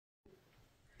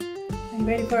Are you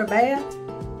ready for a bath?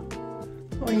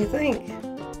 What do you think?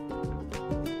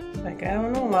 Like, I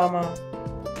don't know, Mama.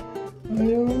 I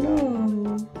don't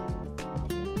know.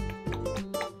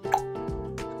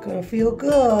 It's gonna feel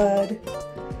good.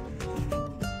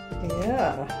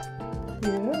 Yeah.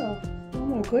 Yeah. Oh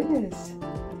my goodness.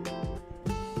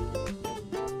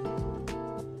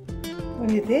 What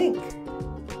do you think?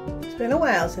 It's been a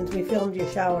while since we filmed you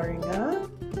showering, huh?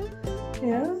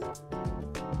 Yeah?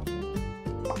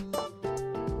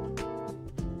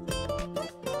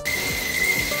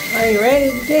 Are you ready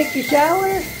to take your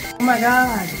shower? Oh my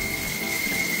God.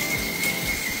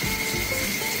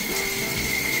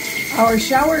 Our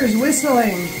shower is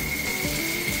whistling.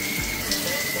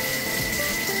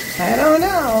 I don't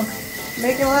know.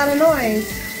 Making a lot of noise.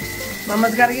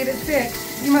 Mama's got to get it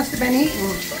fixed. You must have been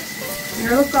eating.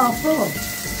 You look all full.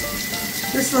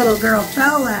 This little girl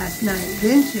fell last night,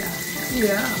 didn't ya?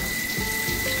 Yeah.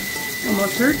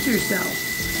 Almost hurt yourself.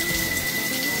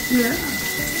 Yeah.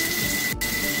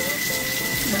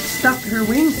 Her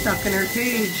wing stuck in her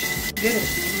cage. Did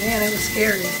it? Man, it was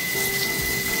scary.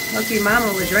 Lucky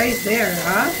Mama was right there,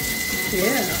 huh?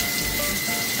 Yeah.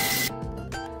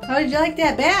 How did you like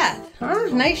that bath? Huh?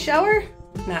 Nice shower?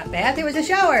 Not bath, it was a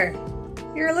shower.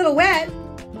 You're a little wet.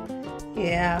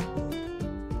 Yeah.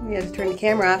 We had to turn the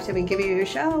camera off so we can give you your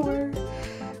shower.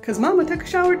 Because Mama took a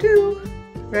shower too,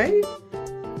 right?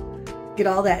 Get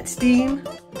all that steam.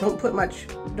 Don't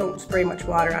spray much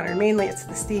water on her. Mainly it's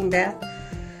the steam bath.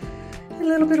 A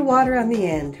little bit of water on the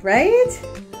end, right?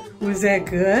 Was that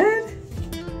good?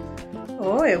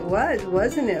 Oh, it was,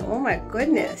 wasn't it? Oh my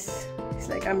goodness. He's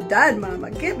like, I'm done,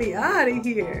 Mama. Get me out of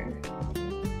here.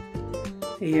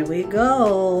 Here we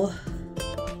go.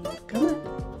 Come on.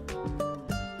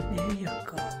 There you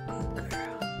go. Good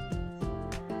girl.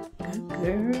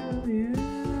 Good girl, yeah.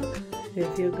 Does it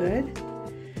feel good?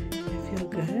 Does it feel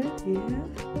good? Yeah.